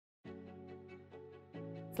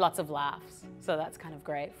lots of laughs. So that's kind of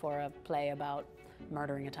great for a play about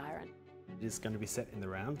murdering a tyrant. It is going to be set in the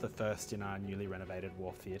Round, the first in our newly renovated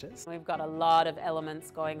Wharf theatres. We've got a lot of elements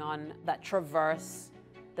going on that traverse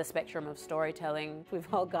the spectrum of storytelling.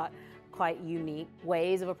 We've all got quite unique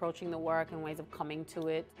ways of approaching the work and ways of coming to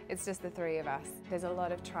it. It's just the three of us. There's a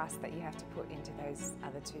lot of trust that you have to put into those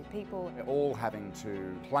other two people. We're all having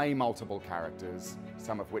to play multiple characters,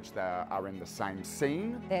 some of which are in the same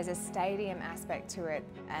scene. There's a stadium aspect to it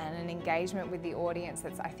and an engagement with the audience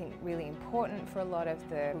that's, I think, really important for a lot of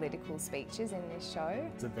the political speeches in this show.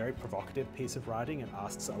 It's a very provocative piece of writing. It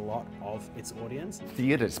asks a lot of its audience.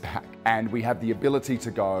 Theatre's back, and we have the ability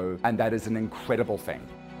to go, and that is an incredible thing.